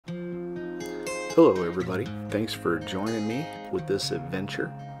Hello everybody, thanks for joining me with this adventure.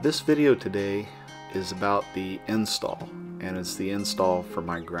 This video today is about the install, and it's the install for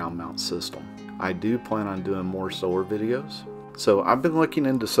my ground mount system. I do plan on doing more solar videos. So I've been looking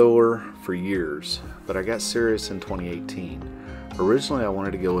into solar for years, but I got serious in 2018. Originally I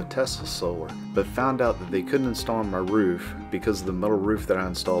wanted to go with Tesla Solar, but found out that they couldn't install on my roof because of the metal roof that I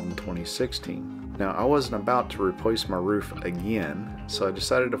installed in 2016. Now, I wasn't about to replace my roof again, so I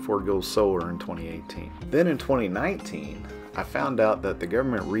decided to forego solar in 2018. Then in 2019, I found out that the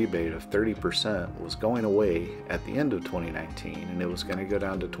government rebate of 30% was going away at the end of 2019, and it was going to go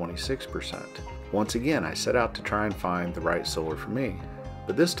down to 26%. Once again, I set out to try and find the right solar for me.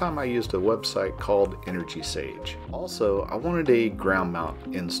 But this time I used a website called Energy Sage. Also, I wanted a ground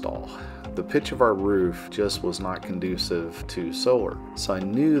mount install. The pitch of our roof just was not conducive to solar, so I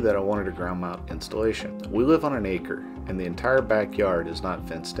knew that I wanted a ground mount installation. We live on an acre, and the entire backyard is not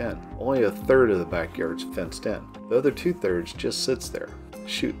fenced in. Only a third of the backyard's fenced in. The other 2/3 just sits there.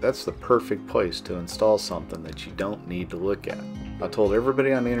 Shoot, that's the perfect place to install something that you don't need to look at. I told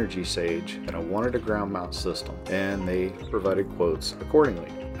everybody on Energy Sage that I wanted a ground mount system, and they provided quotes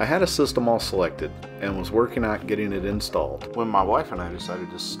accordingly. I had a system all selected and was working on getting it installed when my wife and I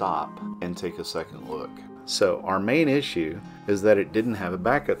decided to stop and take a second look. So our main issue is that it didn't have a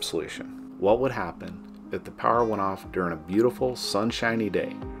backup solution. What would happen if the power went off during a beautiful sunshiny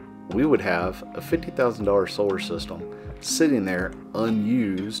day? We would have a $50,000 solar system sitting there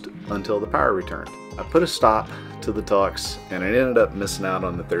unused until the power returned. I put a stop to the talks, and I ended up missing out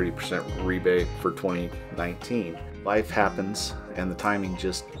on the 30% rebate for 2019. Life happens, and the timing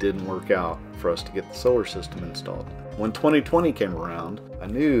just didn't work out for us to get the solar system installed. When 2020 came around, I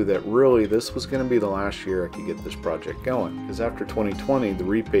knew that really this was going to be the last year I could get this project going, because after 2020 the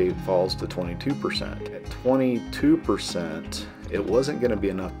rebate falls to 22%. At 22%, it wasn't going to be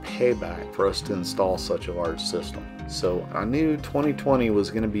enough payback for us to install such a large system. So I knew 2020 was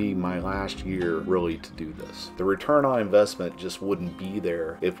going to be my last year really to do this. The return on investment just wouldn't be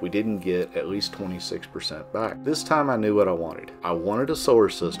there if we didn't get at least 26% back. This time I knew what I wanted. I wanted a solar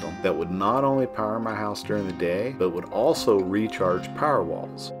system that would not only power my house during the day, but would also recharge power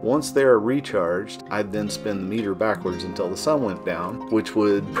walls. Once they are recharged, I'd then spin the meter backwards until the sun went down, which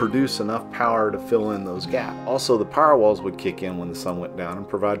would produce enough power to fill in those gaps. Also, the power walls would kick in when the sun went down and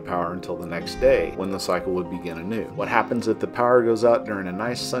provide power until the next day when the cycle would begin anew. What happens if the power goes out during a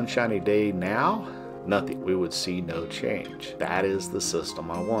nice sunshiny day now? Nothing. We would see no change. That is the system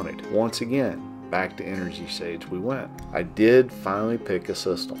I wanted. Once again, back to Energy Sage we went. I did finally pick a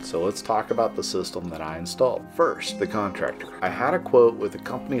system. So let's talk about the system that I installed. First, the contractor. I had a quote with a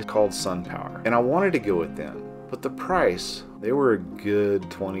company called SunPower, and I wanted to go with them. But the price, they were a good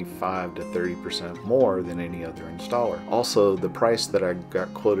 25 to 30% more than any other installer. Also, the price that I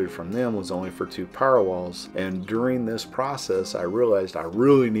got quoted from them was only for 2 power walls, and during this process I realized I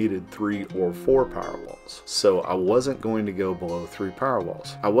really needed 3 or 4 power walls. So I wasn't going to go below 3 power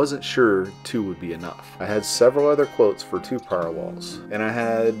walls. I wasn't sure 2 would be enough. I had several other quotes for 2 power walls, and I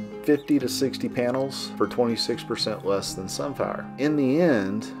had 50 to 60 panels for 26% less than SunPower. In the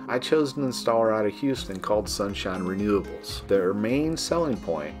end, I chose an installer out of Houston called Sunshine Renewables. Their main selling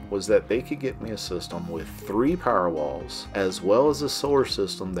point was that they could get me a system with 3 power walls, as well as a solar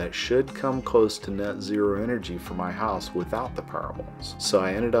system that should come close to net zero energy for my house without the power walls. So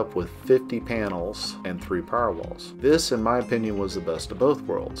I ended up with 50 panels and 3 power walls. This, in my opinion, was the best of both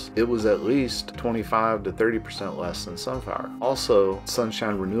worlds. It was at least 25 to 30% less than SunPower. Also,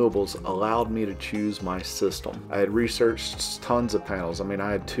 Sunshine Renewables allowed me to choose my system. I had researched tons of panels. I mean,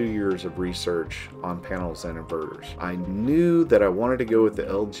 I had 2 years of research on panels and inverters. I knew that I wanted to go with the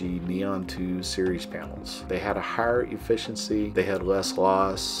LG Neon 2 series panels. They had a higher efficiency, they had less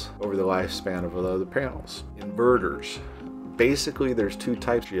loss over the lifespan of other panels. Inverters. Basically, there's 2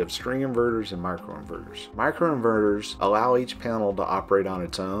 types. You have string inverters and microinverters. Microinverters allow each panel to operate on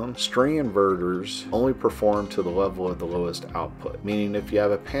its own. String inverters only perform to the level of the lowest output, meaning if you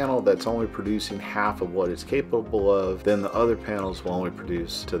have a panel that's only producing half of what it's capable of, then the other panels will only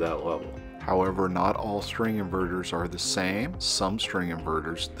produce to that level. However, not all string inverters are the same. Some string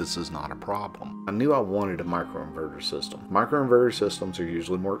inverters, this is not a problem. I knew I wanted a microinverter system. Microinverter systems are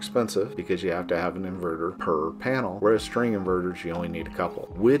usually more expensive because you have to have an inverter per panel, whereas string inverters, you only need a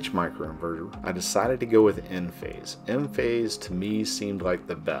couple. Which microinverter? I decided to go with Enphase. Enphase to me seemed like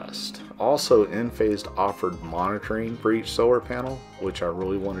the best. Also, Enphase offered monitoring for each solar panel. which I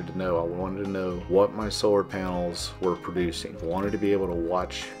really wanted to know. I wanted to know what my solar panels were producing. I wanted to be able to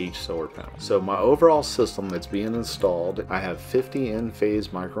watch each solar panel. So my overall system that's being installed, I have 50 Enphase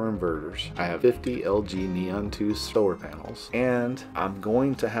microinverters. I have 50 LG Neon 2 solar panels, and I'm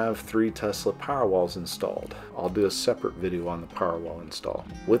going to have 3 Tesla Powerwalls installed. I'll do a separate video on the Powerwall install.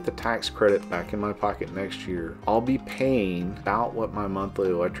 With the tax credit back in my pocket next year, I'll be paying about what my monthly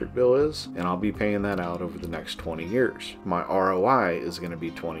electric bill is, and I'll be paying that out over the next 20 years. My ROI is going to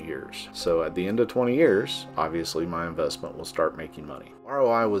be 20 years. So at the end of 20 years, obviously my investment will start making money.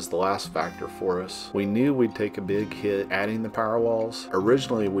 ROI was the last factor for us. We knew we'd take a big hit adding the Powerwalls.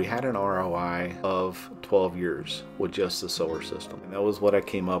 Originally, we had an ROI of 12 years with just the solar system. And that was what I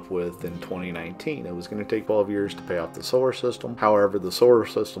came up with in 2019. It was going to take 12 years to pay off the solar system. However, the solar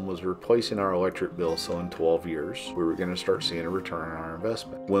system was replacing our electric bill, so in 12 years, we were going to start seeing a return on our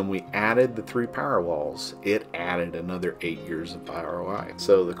investment. When we added the 3 Powerwalls, it added another 8 years of ROI.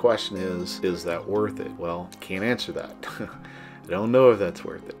 So the question is that worth it? Well, can't answer that. I don't know if that's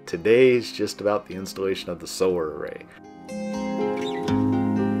worth it. Today is just about the installation of the solar array.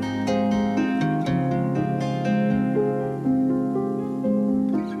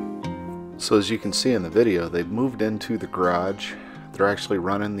 So as you can see in the video, they've moved into the garage. They're actually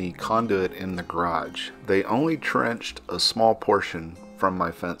running the conduit in the garage. They only trenched a small portion from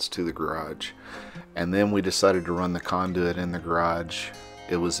my fence to the garage, and then we decided to run the conduit in the garage.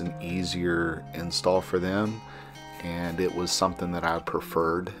 It was an easier install for them, and it was something that I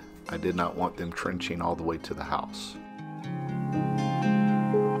preferred. I did not want them trenching all the way to the house.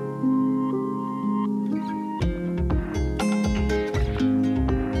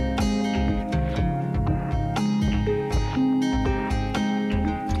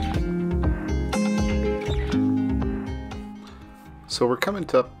 So we're coming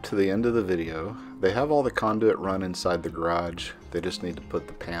up to the end of the video. They have all the conduit run inside the garage. They just need to put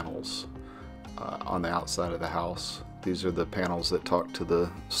the panels on the outside of the house. These are the panels that talk to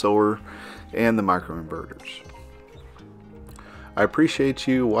the solar and the microinverters. I appreciate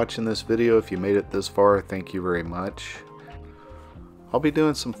you watching this video. If you made it this far, thank you very much. I'll be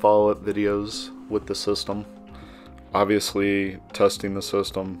doing some follow-up videos with the system. Obviously testing the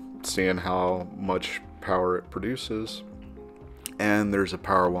system, seeing how much power it produces, and there's a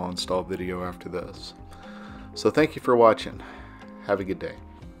Powerwall install video after this. So thank you for watching. Have a good day.